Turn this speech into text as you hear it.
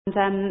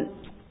And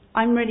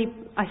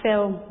I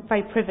feel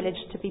very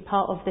privileged to be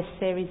part of this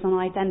series on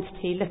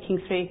identity, looking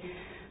through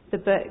the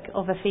book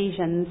of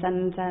Ephesians.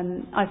 And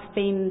I've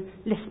been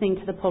listening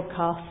to the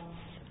podcasts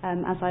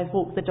as I've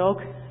walked the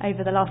dog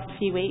over the last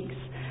few weeks.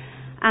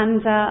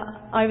 And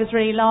I was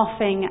really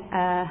laughing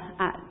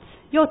at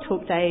your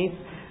talk, Dave.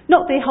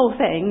 Not the whole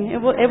thing,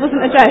 it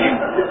wasn't a joke.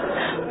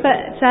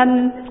 But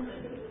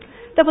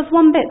there was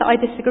one bit that I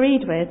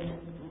disagreed with.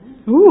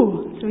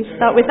 Ooh, so we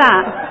start with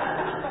that.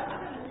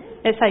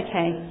 It's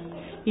okay.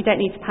 You don't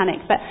need to panic.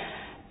 But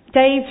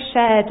Dave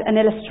shared an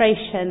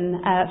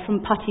illustration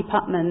from Putty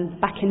Putman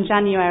back in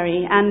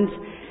January. And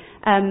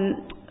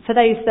for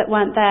those that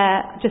weren't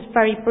there, just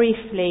very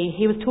briefly,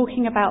 he was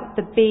talking about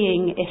the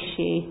being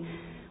issue.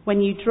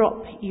 When you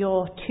drop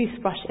your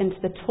toothbrush into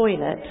the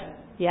toilet,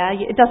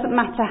 it doesn't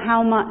matter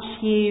how much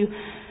you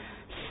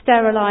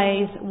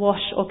sterilise,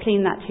 wash or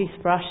clean that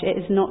toothbrush, it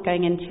is not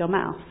going into your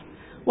mouth.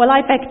 Well,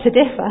 I beg to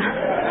differ.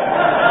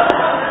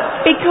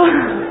 Because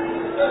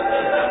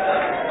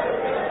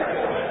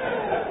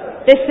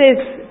this is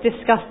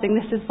disgusting,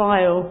 this is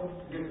vile,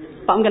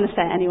 but I'm going to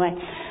say it anyway.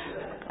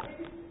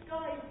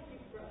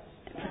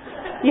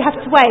 You have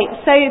to wait.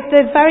 So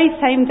the very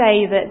same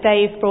day that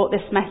Dave brought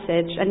this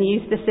message and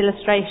used this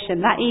illustration,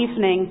 that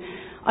evening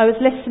I was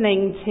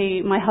listening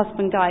to my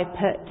husband Guy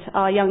put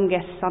our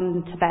youngest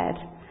son to bed.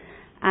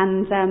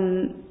 And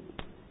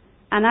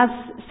as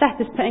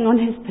Seth is putting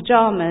on his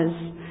pyjamas,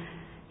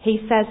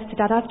 he says to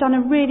Dad, "I've done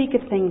a really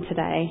good thing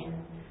today."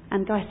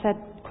 And Guy said,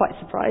 quite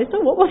surprised,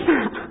 "Oh, what was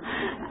that?"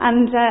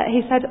 And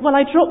he said, "Well,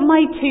 I dropped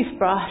my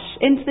toothbrush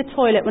into the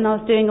toilet when I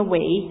was doing a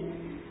wee,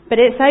 but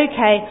it's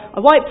okay. I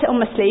wiped it on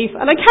my sleeve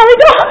and I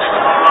carried on."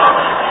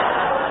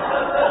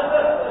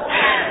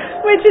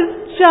 Which is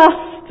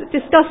just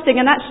disgusting.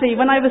 And actually,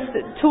 when I was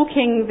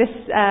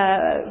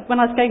when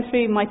I was going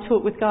through my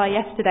talk with Guy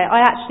yesterday, I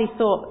actually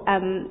thought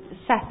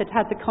Seth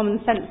had the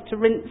common sense to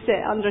rinse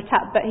it under a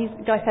tap, but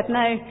Guy said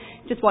no,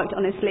 just wiped it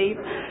on his sleeve.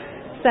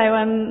 So,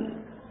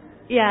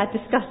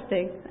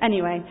 disgusting.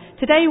 Anyway,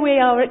 today we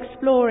are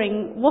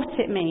exploring what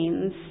it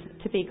means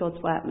to be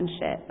God's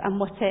workmanship and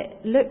what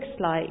it looks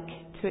like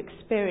to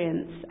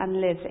experience and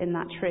live in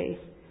that truth.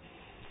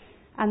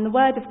 And the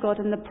Word of God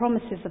and the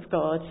promises of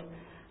God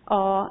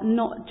are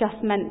not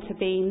just meant to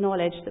be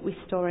knowledge that we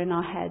store in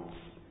our heads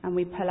and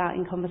we pull out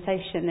in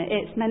conversation.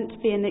 It's meant to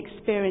be an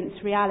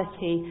experienced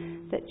reality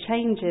that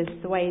changes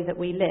the way that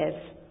we live.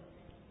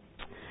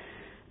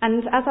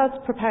 And as I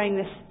was preparing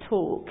this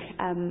talk,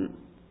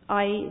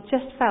 I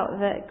just felt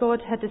that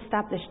God had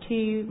established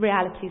two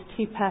realities,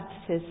 two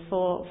purposes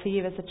for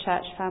you as a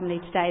church family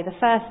today. The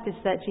first is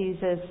that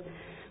Jesus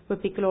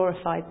would be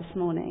glorified this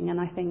morning, and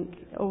I think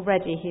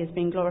already he is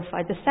being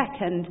glorified. The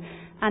second,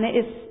 and it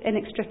is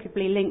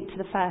inextricably linked to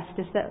the first,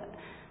 is that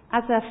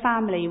as a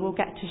family we'll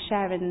get to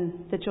share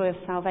in the joy of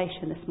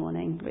salvation this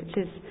morning, which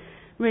is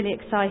really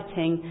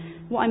exciting.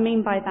 What I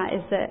mean by that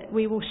is that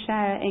we will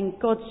share in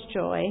God's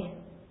joy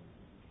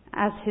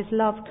as his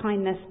love,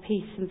 kindness,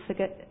 peace and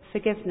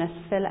forgiveness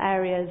fill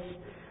areas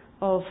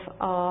of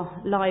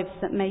our lives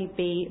that may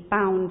be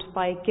bound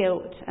by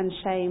guilt and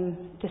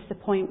shame,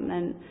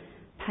 disappointment,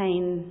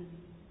 pain,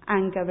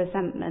 anger,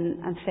 resentment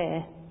and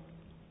fear.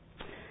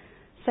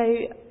 So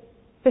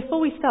before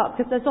we start,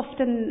 because there's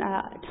often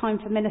time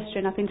for ministry,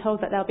 and I've been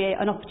told that there'll be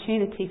an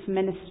opportunity for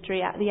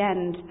ministry at the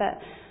end, but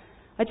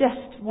I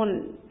just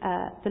want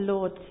the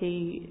Lord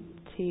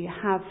to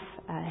have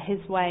his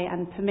way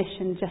and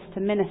permission just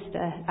to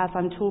minister as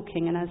I'm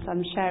talking and as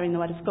I'm sharing the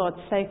Word of God.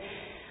 So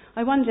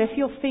I wonder if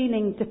you're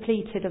feeling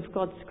depleted of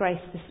God's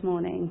grace this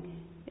morning,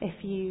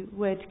 if you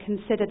would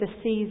consider the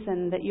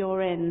season that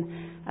you're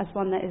in as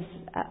one that is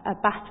a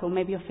battle.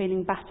 Maybe you're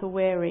feeling battle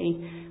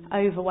weary,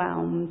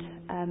 overwhelmed,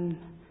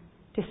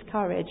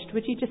 discouraged.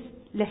 Would you just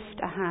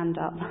lift a hand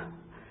up?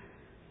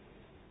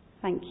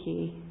 Thank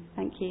you.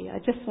 Thank you. I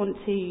just want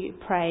to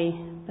pray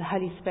the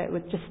Holy Spirit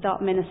would just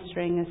start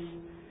ministering us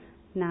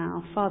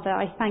now. Father,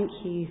 I thank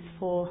you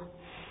for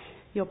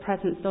your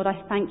presence. Lord,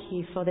 I thank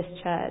you for this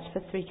church,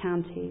 for Three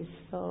Counties,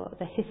 for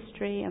the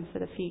history and for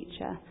the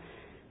future.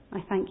 I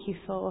thank you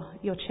for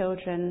your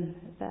children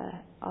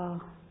that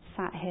are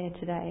sat here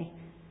today.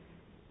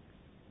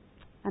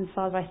 And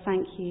Father, I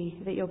thank you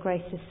that your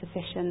grace is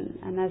sufficient.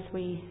 And as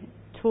we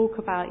talk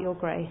about your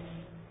grace,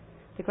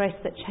 the grace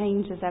that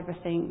changes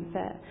everything,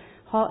 that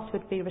hearts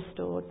would be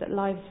restored, that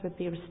lives would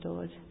be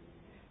restored,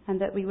 and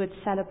that we would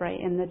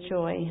celebrate in the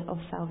joy of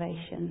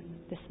salvation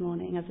this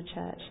morning as a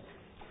church.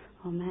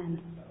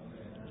 Amen.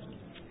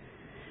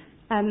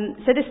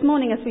 So this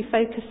morning, as we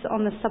focus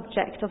on the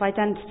subject of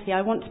identity,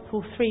 I want to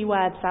pull three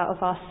words out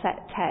of our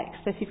set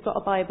text. So if you've got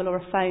a Bible or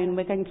a phone,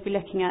 we're going to be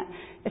looking at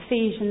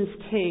Ephesians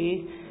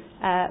 2,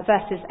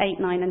 verses 8,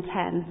 9 and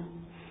 10.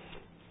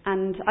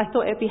 And I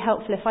thought it would be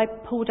helpful if I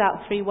pulled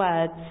out three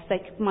words.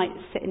 They might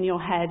sit in your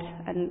head,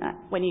 and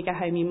when you go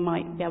home you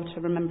might be able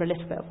to remember a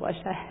little bit of what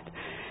I said.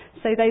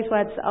 So those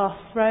words are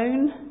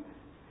throne,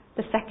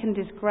 the second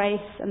is grace,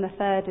 and the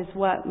third is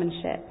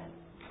workmanship.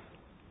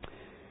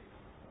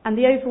 And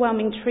the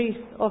overwhelming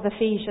truth of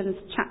Ephesians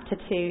chapter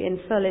 2 in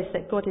full is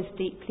that God is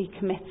deeply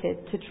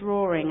committed to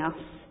drawing us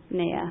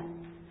near,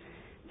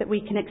 that we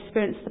can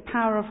experience the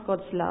power of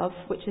God's love,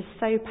 which is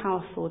so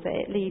powerful that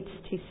it leads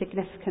to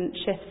significant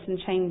shifts and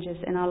changes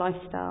in our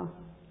lifestyle.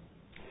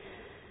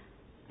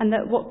 And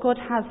that what God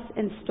has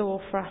in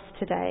store for us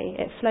today,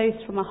 it flows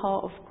from a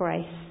heart of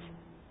grace.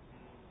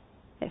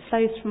 It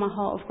flows from a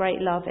heart of great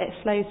love. It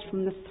flows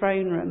from the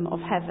throne room of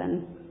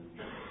heaven.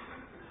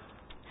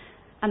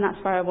 And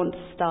that's where I want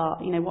to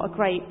start. You know, what a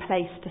great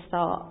place to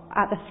start,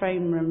 at the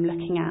throne room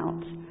looking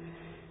out.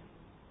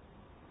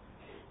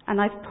 And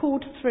I've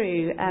pulled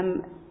through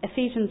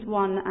Ephesians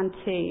 1 and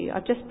 2.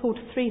 I've just pulled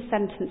 3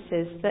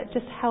 sentences that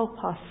just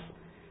help us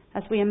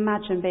as we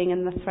imagine being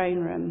in the throne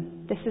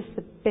room. This is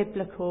the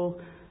biblical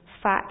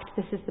fact,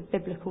 this is the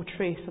biblical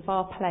truth of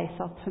our place,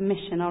 our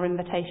permission, our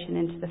invitation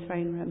into the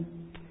throne room.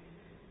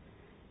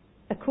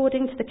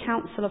 According to the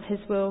counsel of his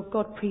will,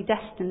 God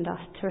predestined us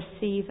to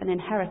receive an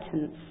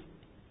inheritance.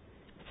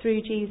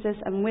 Through Jesus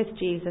and with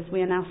Jesus,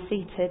 we are now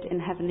seated in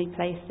heavenly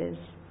places.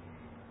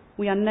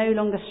 We are no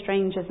longer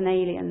strangers and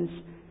aliens,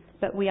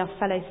 but we are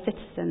fellow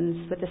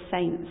citizens with the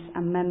saints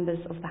and members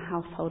of the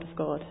household of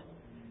God.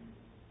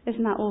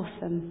 Isn't that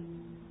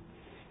awesome?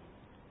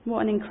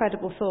 What an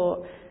incredible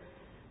thought.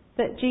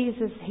 That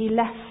Jesus, he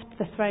left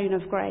the throne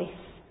of grace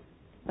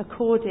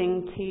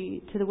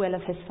according to the will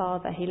of his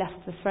Father. He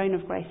left the throne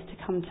of grace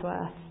to come to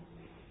earth.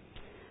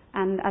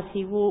 And as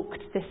he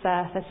walked this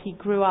earth, as he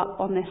grew up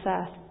on this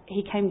earth,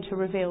 he came to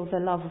reveal the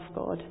love of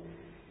God.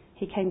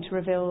 He came to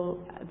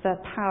reveal the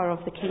power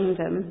of the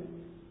kingdom.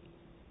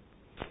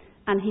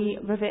 And he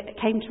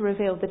came to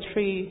reveal the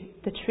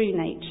true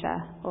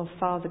nature of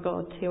Father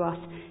God to us.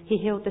 He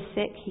healed the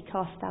sick, he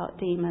cast out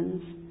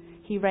demons,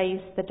 he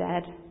raised the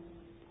dead,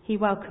 he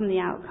welcomed the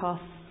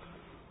outcasts,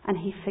 and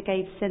he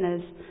forgave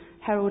sinners,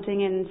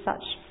 heralding in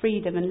such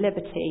freedom and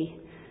liberty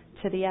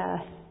to the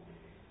earth.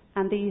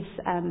 And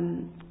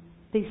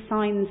these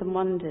signs and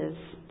wonders,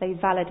 they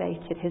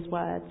validated his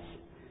words.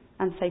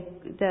 And so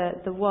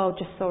the world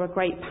just saw a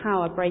great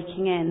power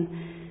breaking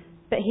in.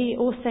 But he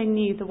also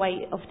knew the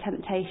weight of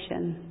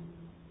temptation,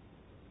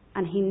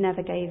 and he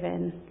never gave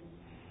in.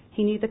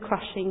 He knew the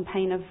crushing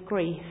pain of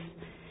grief,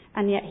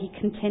 and yet he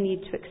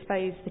continued to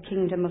expose the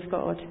kingdom of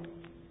God.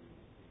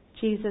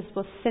 Jesus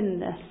was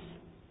sinless,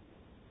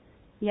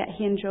 yet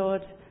he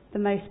endured the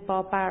most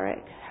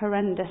barbaric,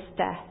 horrendous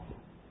death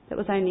that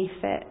was only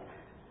fit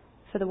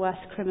for the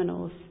worst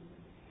criminals.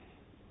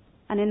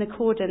 And in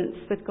accordance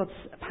with God's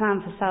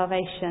plan for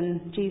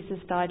salvation, Jesus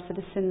died for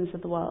the sins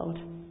of the world.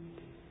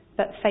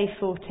 But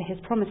faithful to his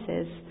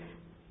promises,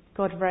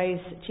 God rose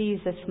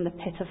Jesus from the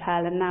pit of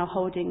hell, and now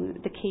holding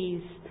the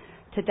keys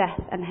to death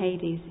and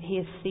Hades, he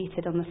is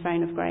seated on the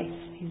throne of grace.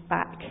 He's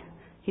back.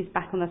 He's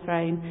back on the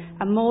throne.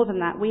 And more than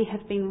that, we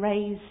have been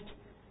raised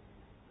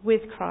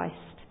with Christ,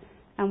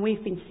 and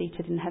we've been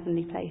seated in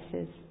heavenly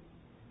places.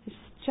 It's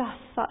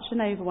just such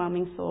an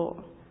overwhelming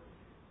thought.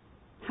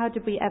 How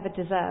did we ever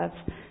deserve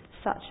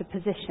such a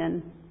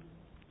position?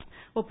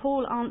 Well,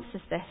 Paul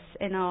answers this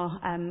in our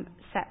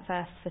set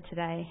verse for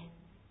today.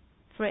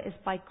 For it is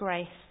by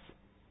grace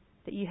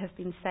that you have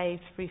been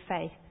saved through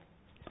faith.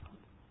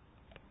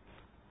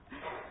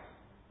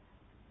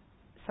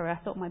 Sorry, I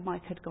thought my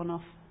mic had gone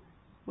off.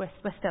 We're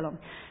still on.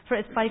 For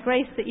it's by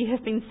grace that you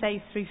have been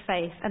saved through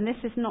faith, and this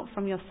is not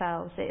from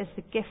yourselves. It is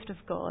the gift of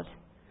God,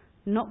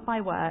 not by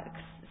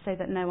works, so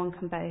that no one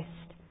can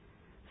boast.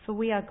 For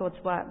we are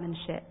God's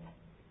workmanship,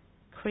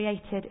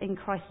 created in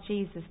Christ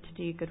Jesus to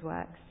do good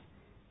works,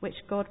 which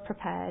God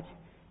prepared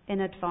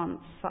in advance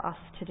for us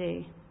to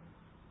do.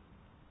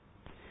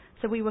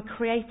 So we were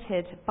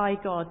created by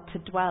God to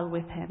dwell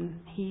with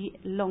him. He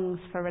longs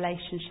for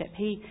relationship.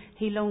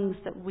 He longs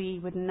that we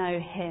would know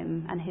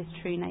him and his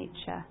true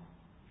nature.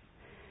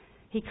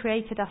 He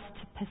created us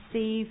to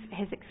perceive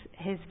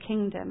his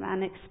kingdom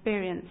and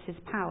experience his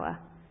power.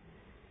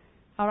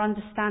 Our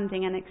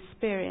understanding and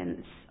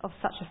experience of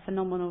such a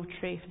phenomenal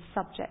truth is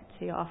subject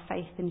to our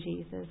faith in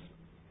Jesus,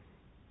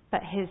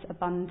 but his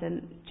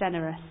abundant,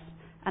 generous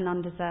and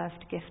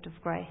undeserved gift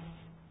of grace.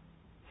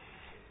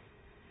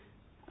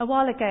 A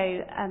while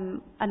ago,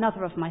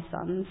 another of my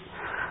sons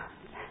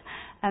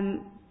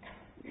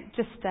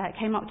just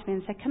came up to me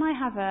and said, "Can I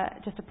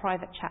have just a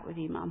private chat with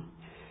you, Mum?"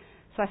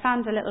 So I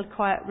found a little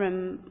quiet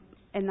room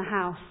in the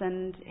house,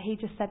 and he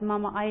just said,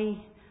 "Mum, I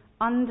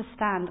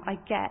understand, I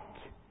get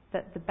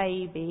that the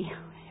baby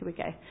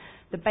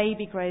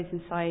grows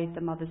inside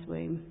the mother's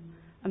womb.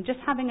 I'm just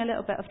having a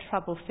little bit of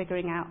trouble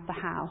figuring out the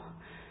how.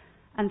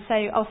 And so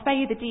I'll spare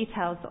you the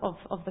details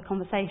of the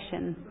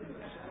conversation.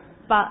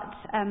 But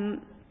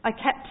I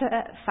kept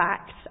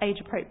facts,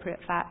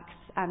 age-appropriate facts,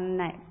 and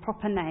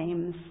proper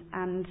names.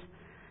 And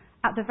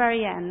at the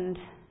very end,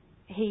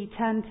 he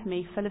turned to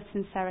me full of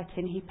sincerity,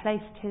 and he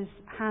placed his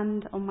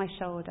hand on my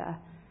shoulder,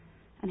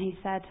 and he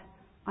said,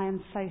 'I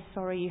am so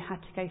sorry you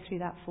had to go through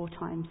that 4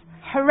 times.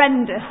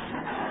 Horrendous.'"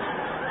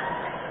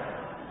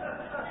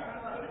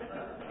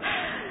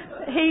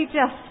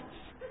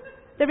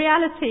 The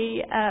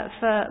reality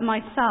for my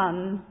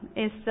son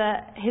is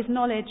that his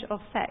knowledge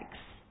of sex,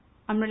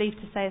 I'm relieved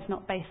to say, is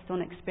not based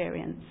on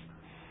experience.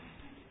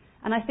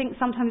 And I think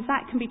sometimes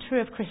that can be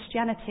true of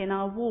Christianity in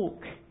our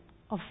walk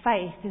of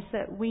faith, is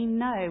that we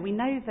know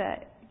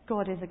that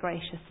God is a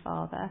gracious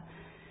Father.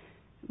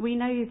 We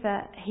know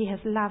that he has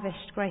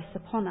lavished grace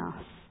upon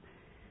us.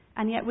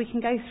 And yet we can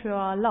go through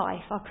our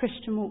life, our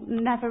Christian walk,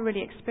 never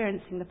really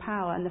experiencing the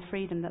power and the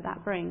freedom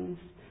that brings.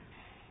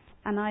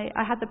 And I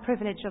had the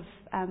privilege of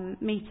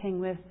meeting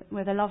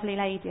with a lovely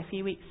lady a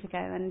few weeks ago,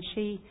 and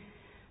she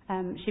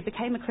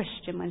became a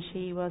Christian when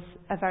she was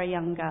a very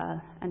young girl,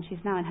 and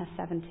she's now in her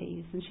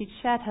 70s. And she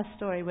shared her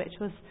story, which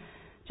was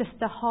just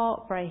a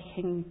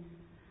heartbreaking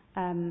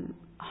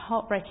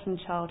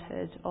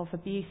childhood of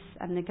abuse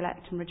and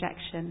neglect and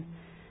rejection.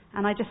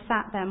 And I just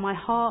sat there, my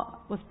heart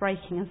was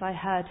breaking as I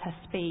heard her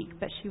speak,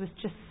 but she was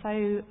just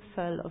so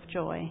full of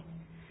joy.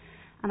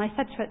 And I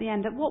said to her at the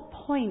end, at what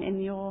point in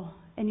your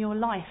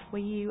life were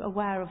you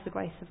aware of the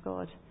grace of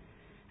God?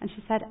 And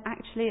she said,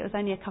 actually, it was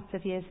only a couple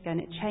of years ago, and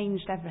it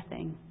changed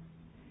everything.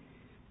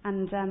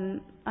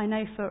 And I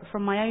know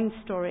from my own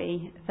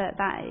story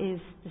that is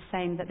the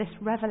same, that this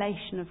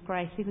revelation of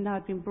grace, even though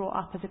I'd been brought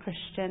up as a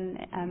Christian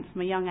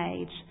from a young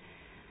age,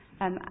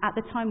 at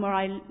the time where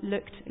I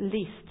looked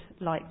least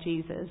like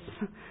Jesus,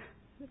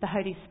 the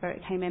Holy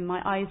Spirit came in.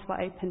 My eyes were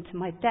open to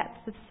my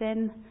depth of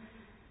sin,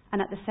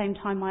 and at the same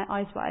time my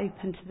eyes were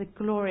open to the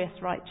glorious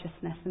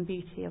righteousness and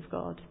beauty of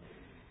God.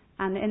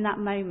 And in that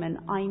moment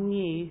I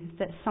knew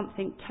that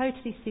something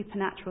totally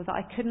supernatural that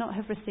I could not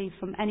have received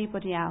from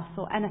anybody else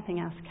or anything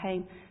else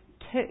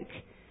took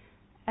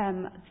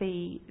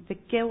the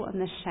guilt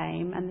and the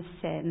shame and the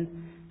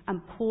sin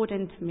and poured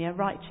into me a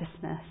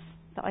righteousness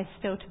that I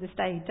still to this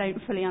day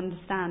don't fully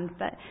understand,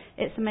 but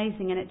it's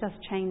amazing and it does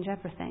change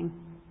everything.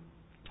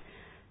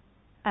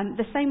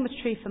 The same was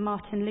true for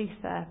Martin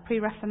Luther.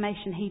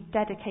 Pre-Reformation, he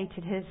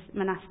dedicated his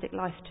monastic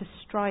life to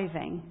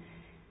striving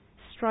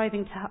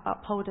to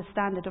uphold a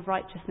standard of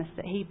righteousness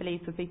that he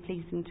believed would be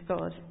pleasing to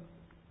God.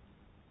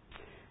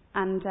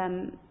 And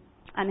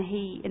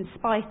he, in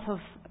spite of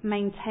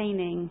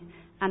maintaining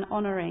and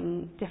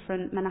honouring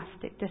different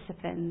monastic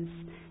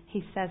disciplines,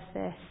 he says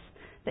this,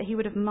 that he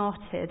would have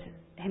martyred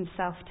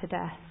himself to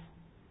death,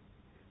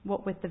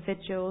 what with the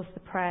vigils, the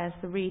prayers,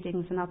 the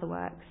readings and other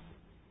works.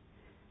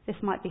 This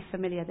might be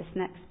familiar, this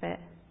next bit.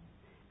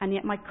 And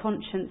yet my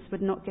conscience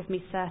would not give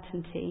me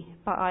certainty,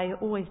 but I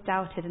always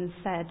doubted and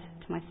said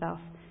to myself,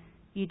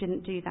 you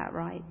didn't do that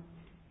right.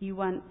 You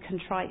weren't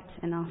contrite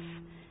enough.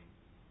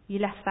 You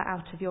left that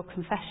out of your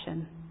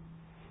confession.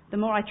 The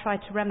more I tried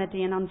to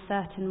remedy an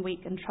uncertain,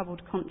 weak and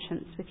troubled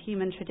conscience with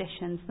human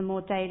traditions, the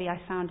more daily I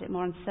found it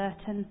more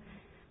uncertain,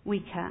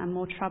 weaker and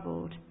more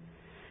troubled.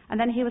 And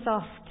then he was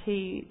asked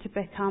to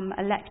become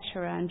a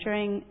lecturer, and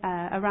during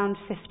around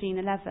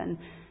 1511,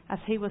 as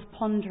he was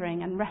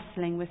pondering and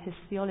wrestling with his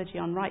theology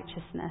on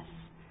righteousness,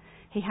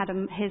 he had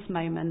his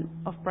moment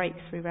of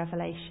breakthrough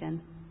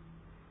revelation.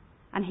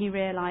 And he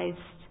realised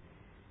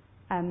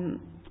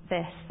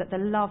that the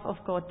love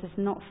of God does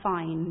not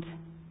find,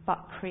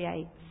 but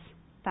creates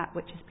that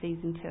which is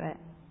pleasing to it.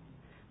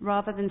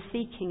 Rather than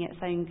seeking its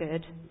own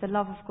good, the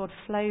love of God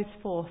flows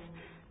forth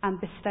and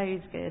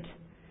bestows good.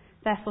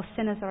 Therefore,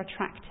 sinners are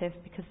attractive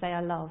because they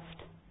are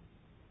loved.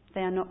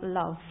 They are not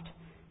loved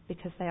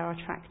because they are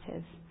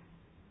attractive.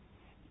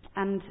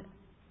 And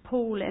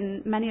Paul,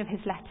 in many of his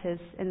letters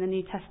in the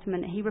New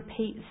Testament, he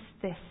repeats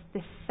this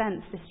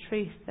sense, this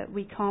truth that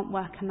we can't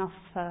work enough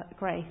for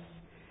grace.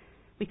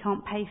 We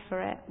can't pay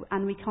for it,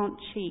 and we can't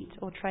cheat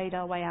or trade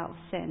our way out of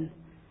sin.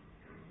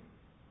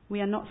 We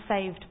are not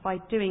saved by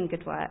doing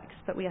good works,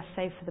 but we are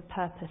saved for the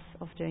purpose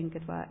of doing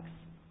good works.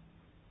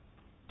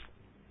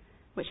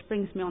 Which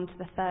brings me on to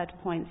the third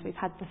point. So we've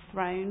had the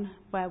throne,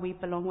 where we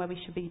belong, where we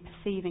should be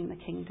perceiving the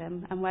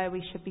kingdom, and where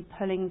we should be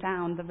pulling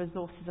down the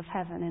resources of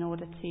heaven in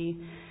order to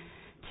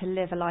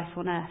live a life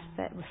on earth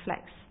that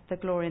reflects the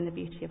glory and the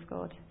beauty of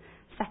God.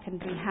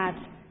 Second, we had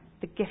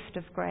the gift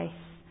of grace,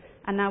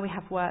 and now we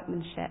have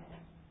workmanship.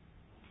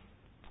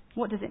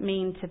 What does it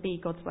mean to be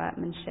God's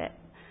workmanship?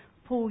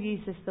 Paul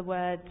uses the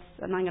words,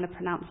 and I'm going to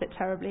pronounce it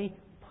terribly,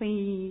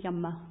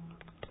 poiema.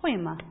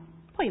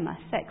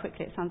 Say it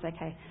quickly, it sounds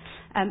okay.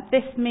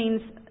 This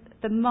means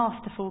the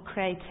masterful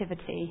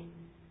creativity.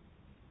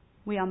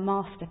 We are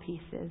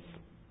masterpieces.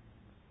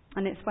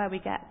 And it's where we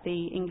get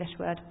the English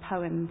word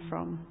poem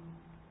from.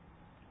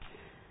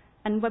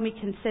 And when we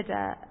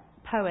consider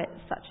poets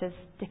such as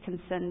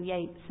Dickinson,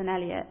 Yeats and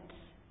Eliot,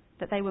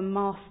 that they were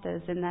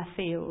masters in their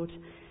field,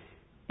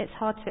 it's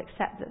hard to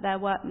accept that their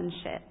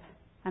workmanship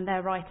and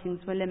their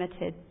writings were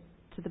limited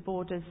to the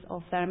borders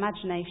of their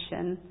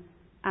imagination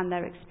and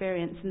their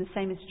experience. And the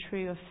same is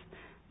true of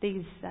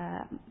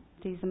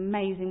these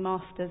amazing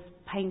masters,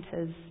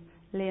 painters,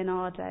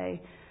 Leonardo,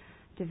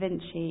 Da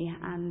Vinci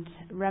and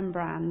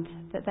Rembrandt,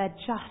 that they're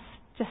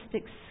just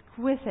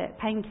exquisite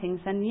paintings,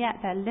 and yet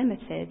they're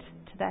limited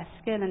to their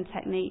skill and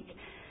technique.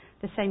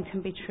 The same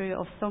can be true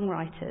of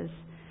songwriters.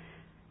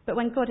 But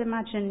when God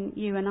imagined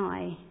you and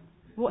I,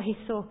 what he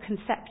saw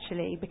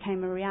conceptually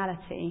became a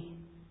reality.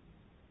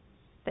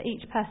 that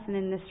each person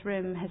in this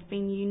room has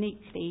been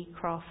uniquely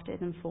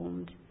crafted and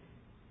formed,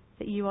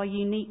 that you are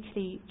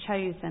uniquely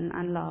chosen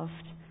and loved,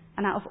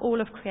 and out of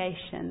all of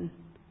creation,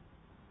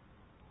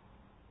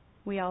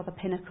 we are the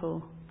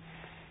pinnacle.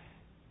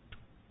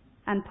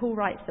 And Paul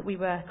writes that we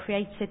were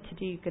created to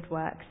do good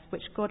works,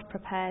 which God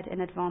prepared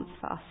in advance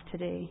for us to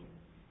do.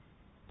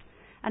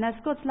 And as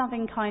God's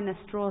loving kindness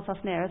draws us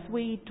near, as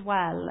we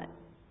dwell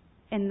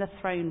in the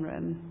throne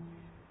room,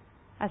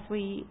 as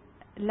we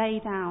lay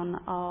down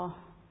our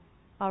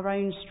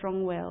own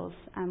strong wills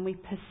and we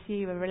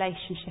pursue a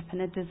relationship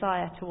and a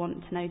desire to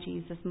want to know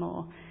Jesus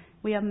more,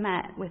 we are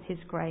met with his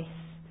grace,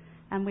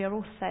 and we are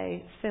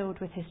also filled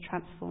with his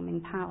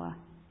transforming power.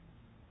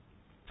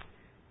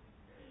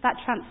 That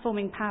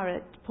transforming power,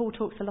 Paul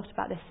talks a lot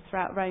about this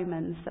throughout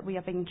Romans, that we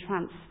are being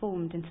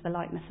transformed into the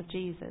likeness of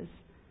Jesus.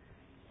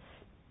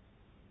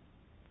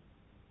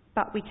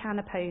 But we can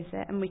oppose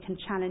it, and we can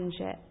challenge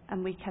it,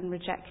 and we can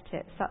reject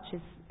it. Such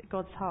is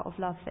God's heart of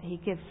love, that he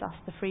gives us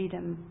the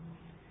freedom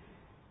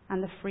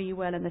and the free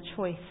will and the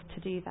choice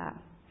to do that.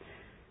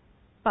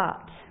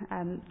 But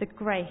the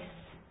grace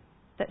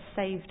that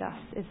saved us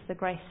is the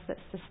grace that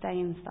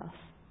sustains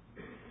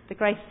us. The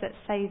grace that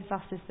saves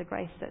us is the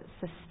grace that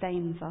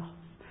sustains us.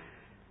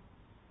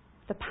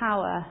 The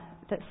power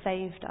that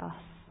saved us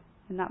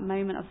in that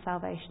moment of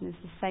salvation is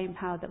the same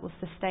power that will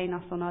sustain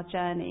us on our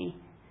journey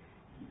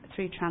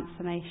through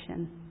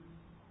transformation.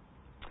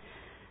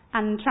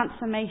 And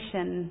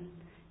transformation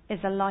is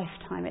a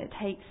lifetime. It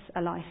takes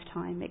a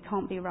lifetime. It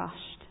can't be rushed.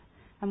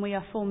 And we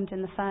are formed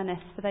in the furnace.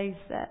 For those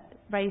that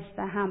raise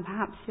their hand,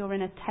 perhaps you're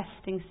in a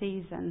testing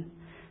season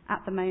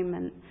at the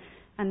moment,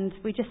 and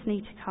we just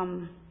need to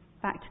come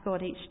back to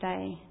God each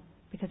day,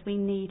 because we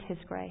need his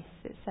grace.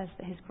 It says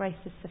that his grace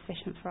is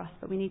sufficient for us,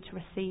 but we need to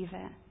receive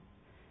it,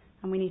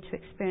 and we need to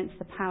experience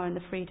the power and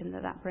the freedom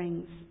that that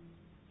brings.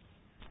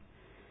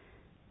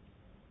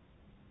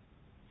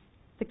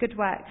 The good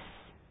works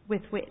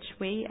with which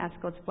we, as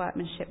God's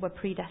workmanship, were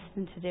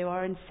predestined to do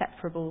are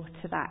inseparable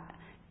to that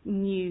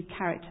new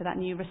character, that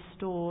new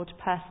restored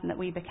person that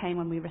we became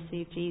when we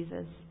received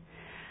Jesus.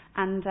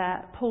 And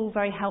Paul,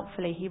 very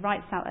helpfully, he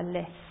writes out a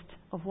list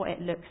of what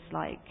it looks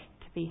like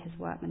to be his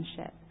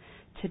workmanship,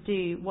 to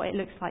do what it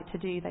looks like to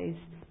do those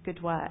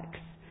good works.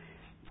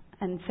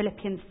 And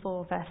Philippians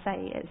 4 verse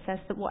 8, it says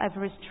that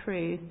whatever is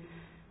true,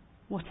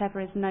 whatever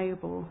is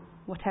noble,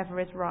 whatever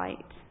is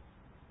right,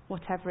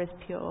 whatever is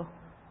pure,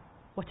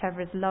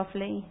 whatever is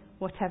lovely,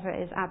 whatever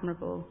is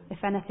admirable,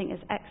 if anything is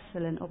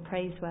excellent or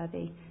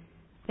praiseworthy,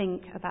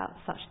 think about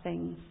such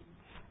things.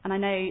 And I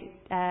know,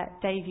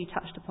 Dave, you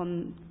touched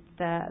upon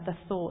the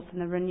thoughts and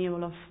the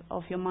renewal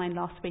of your mind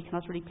last week, and I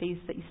was really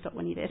pleased that you stopped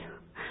when you did,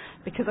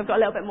 because I've got a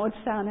little bit more to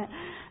say on it.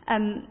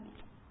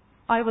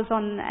 I was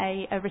on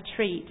a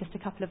retreat just a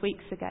couple of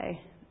weeks ago,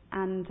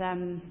 and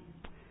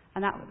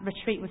that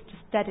retreat was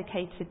just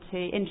dedicated to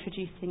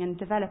introducing and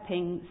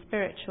developing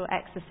spiritual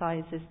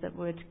exercises that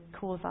would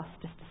cause us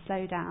just to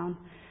slow down,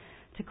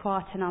 to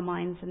quieten our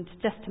minds, and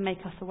just to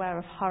make us aware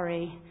of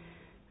hurry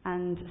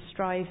and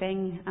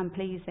striving and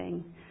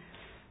pleasing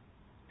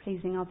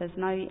others.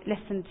 And I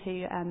listened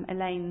to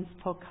Elaine's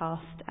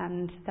podcast,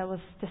 and there was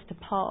just a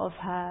part of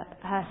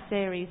her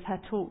series, her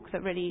talk,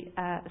 that really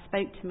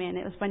spoke to me, and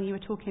it was when you were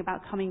talking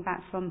about coming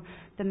back from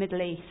the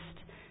Middle East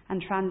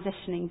and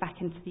transitioning back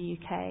into the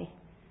UK,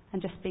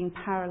 and just being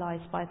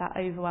paralysed by that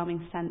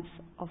overwhelming sense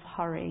of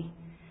hurry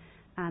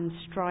and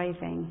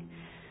striving.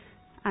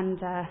 And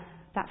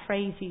that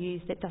phrase you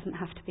used, "it doesn't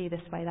have to be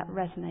this way," that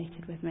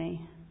resonated with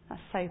me.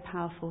 That's so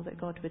powerful that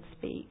God would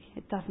speak.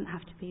 It doesn't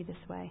have to be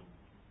this way.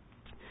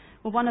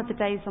 Well, one of the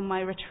days on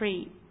my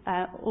retreat,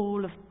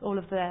 all of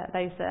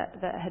those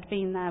that had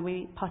been there,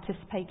 we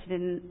participated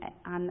in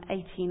an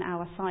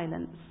 18-hour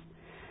silence.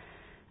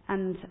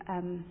 And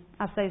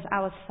as those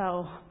hours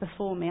fell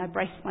before me, I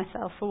braced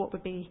myself for what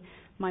would be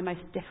my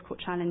most difficult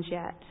challenge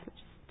yet, which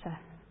is to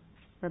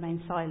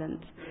remain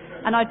silent.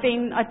 And I'd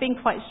been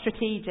quite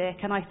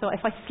strategic, and I thought,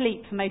 if I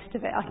sleep for most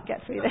of it, I can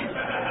get through this.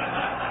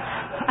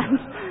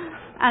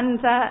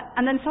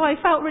 And then so I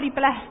felt really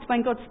blessed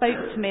when God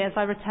spoke to me as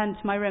I returned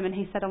to my room, and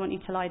he said, "I want you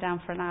to lie down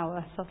for an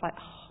hour." So I was like,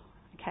 "Oh,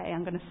 okay,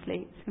 I'm going to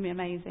sleep. It's going to be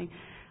amazing."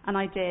 And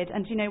I did.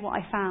 And do you know what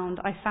I found?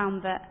 I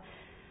found that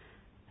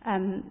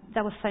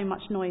there was so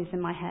much noise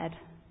in my head.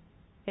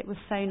 It was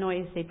so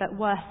noisy, but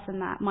worse than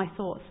that, my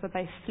thoughts were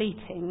both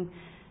fleeting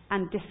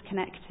and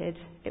disconnected.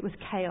 It was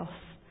chaos.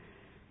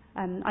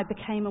 I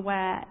became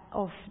aware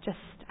of just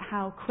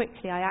how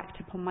quickly I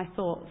act upon my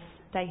thoughts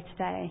day to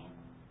day.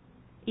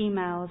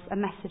 Emails, a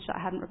message that I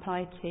hadn't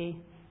replied to,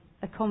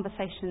 a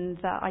conversation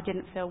that I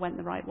didn't feel went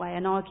the right way,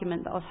 an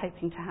argument that I was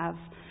hoping to have,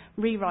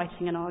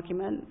 rewriting an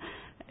argument,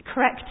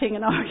 correcting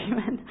an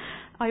argument.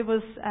 I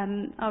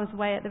was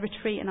away at the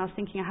retreat, and I was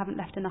thinking, I haven't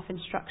left enough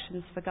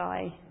instructions for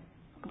Guy.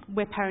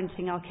 We're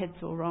parenting our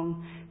kids all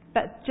wrong.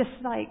 But just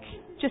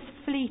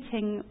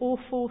fleeting,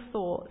 awful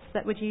thoughts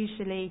that would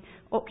usually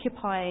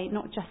occupy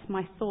not just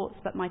my thoughts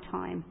but my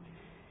time.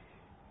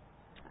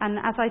 And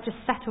as I just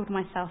settled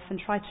myself and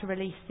tried to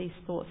release these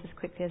thoughts as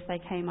quickly as they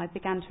came, I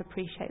began to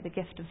appreciate the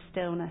gift of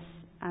stillness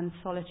and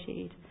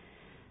solitude,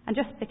 and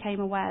just became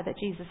aware that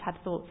Jesus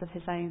had thoughts of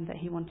his own that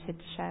he wanted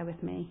to share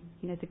with me,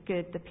 the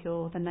good, the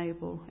pure, the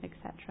noble,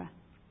 etc.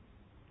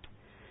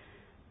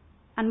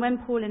 And when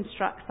Paul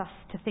instructs us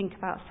to think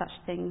about such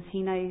things,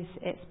 he knows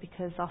it's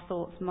because our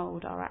thoughts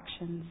mould our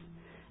actions,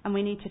 and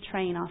we need to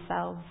train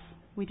ourselves.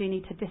 We do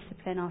need to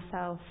discipline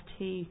ourselves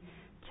to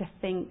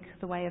think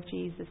the way of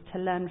Jesus, to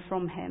learn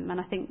from him. And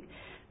I think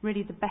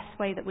really the best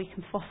way that we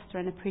can foster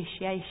an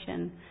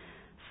appreciation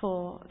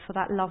for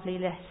that lovely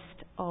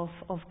list of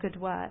good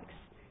works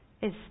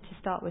is to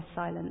start with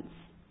silence.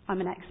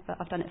 I'm an expert.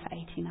 I've done it for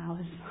 18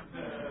 hours.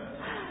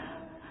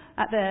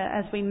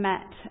 As we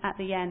met at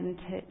the end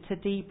to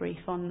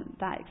debrief on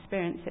that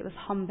experience, it was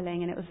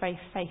humbling and it was very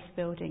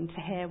faith-building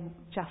to hear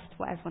just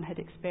what everyone had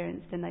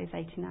experienced in those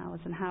 18 hours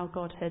and how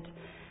God had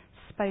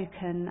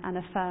spoken and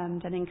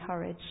affirmed and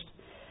encouraged.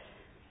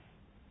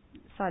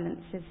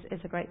 Silence is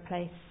a great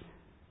place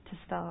to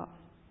start.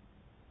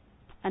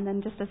 And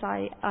then just as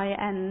I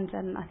end,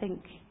 and I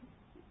think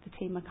the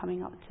team are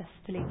coming up just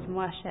to lead some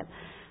worship,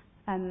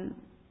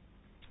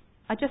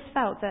 I just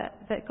felt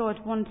that God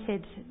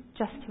wanted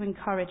just to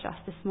encourage us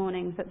this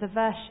morning that the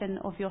version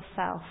of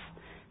yourself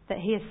that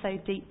he is so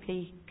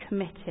deeply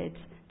committed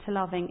to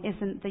loving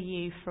isn't the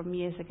you from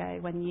years ago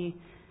when you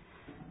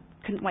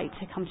couldn't wait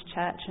to come to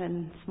church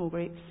and small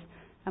groups,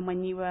 and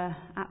when you were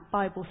at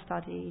Bible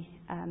study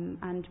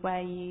and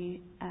where you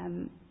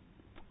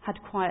had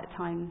quiet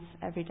times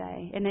every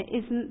day. And it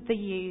isn't the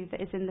you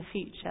that is in the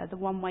future, the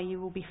one where you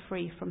will be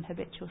free from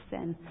habitual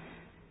sin.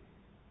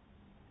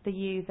 The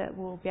you that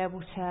will be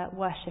able to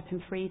worship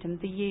in freedom.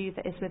 The you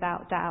that is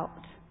without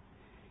doubt.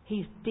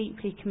 He's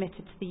deeply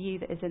committed to the you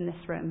that is in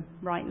this room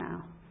right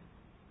now.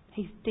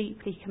 He's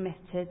deeply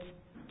committed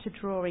to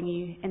drawing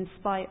you in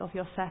spite of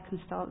your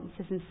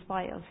circumstances, in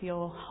spite of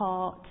your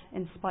heart,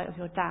 in spite of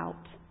your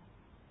doubt.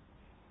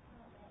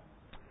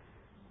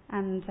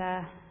 And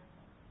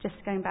just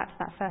going back to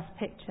that first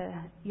picture,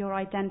 your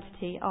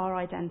identity, our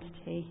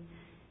identity,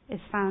 is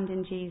found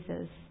in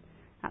Jesus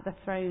at the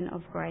throne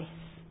of grace.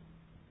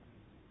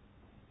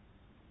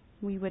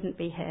 We wouldn't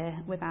be here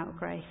without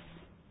grace.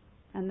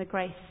 And the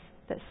grace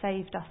that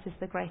saved us is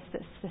the grace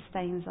that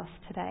sustains us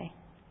today.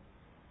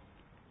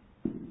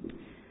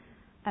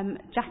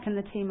 Jack and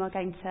the team are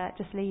going to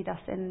just lead us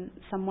in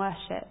some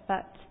worship,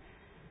 but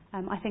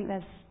I think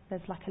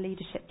there's like a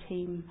leadership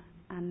team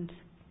and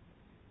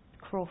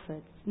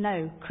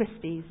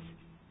Christie's.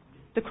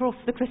 The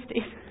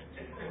Christie's.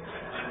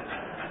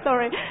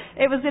 Sorry,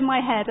 it was in my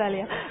head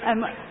earlier.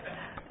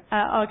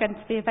 Are going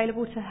to be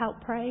available to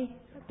help pray.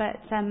 But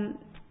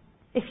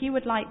if you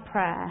would like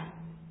prayer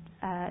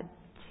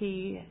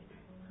to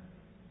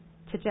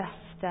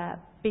just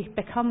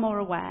become more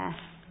aware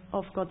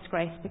of God's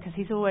grace, because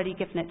he's already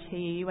given it to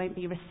you. You won't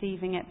be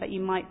receiving it, but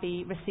you might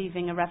be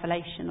receiving a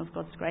revelation of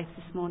God's grace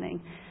this morning.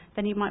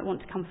 Then you might want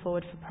to come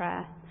forward for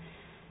prayer.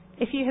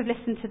 If you have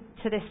listened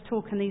to this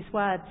talk and these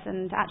words,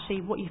 and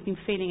actually what you've been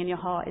feeling in your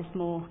heart is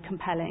more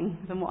compelling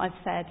than what I've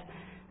said,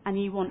 and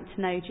you want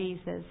to know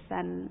Jesus,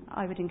 then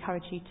I would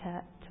encourage you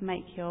to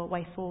make your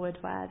way forward,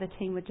 where the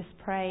team would just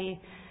pray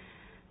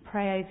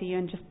over you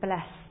and just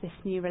bless this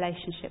new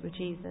relationship with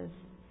Jesus.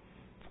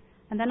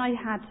 And then I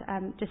had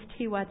just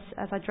two words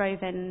as I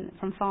drove in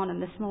from Farnham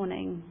this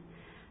morning.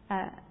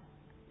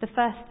 The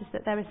first is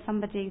that there is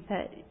somebody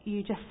that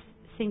you just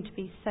seem to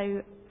be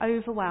so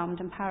overwhelmed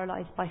and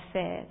paralysed by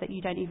fear that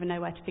you don't even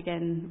know where to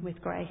begin with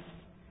grace.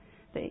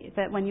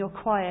 That when you're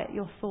quiet,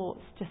 your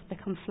thoughts just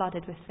become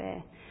flooded with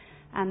fear.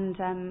 And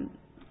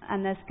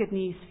there's good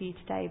news for you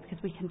today,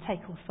 because we can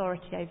take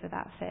authority over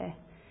that fear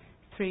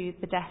through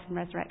the death and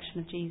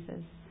resurrection of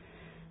Jesus.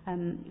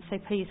 So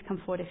please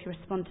come forward if you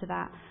respond to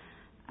that.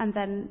 And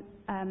then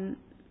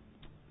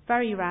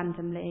very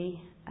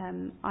randomly,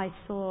 I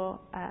saw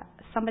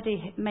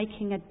somebody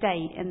making a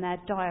date in their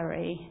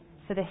diary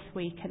for this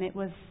week, and it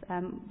was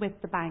with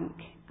the bank,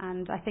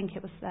 and I think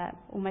it was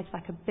almost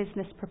like a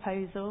business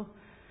proposal,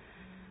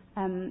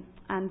 and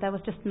there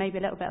was just maybe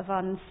a little bit of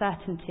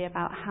uncertainty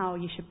about how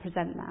you should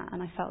present that,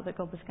 and I felt that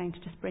God was going to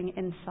just bring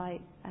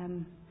insight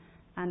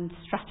and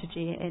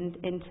strategy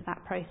into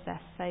that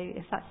process. So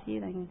if that's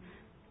you, then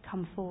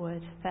come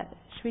forward. But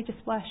should we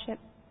just worship,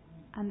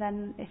 and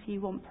then if you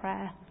want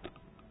prayer,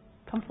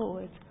 come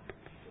forward.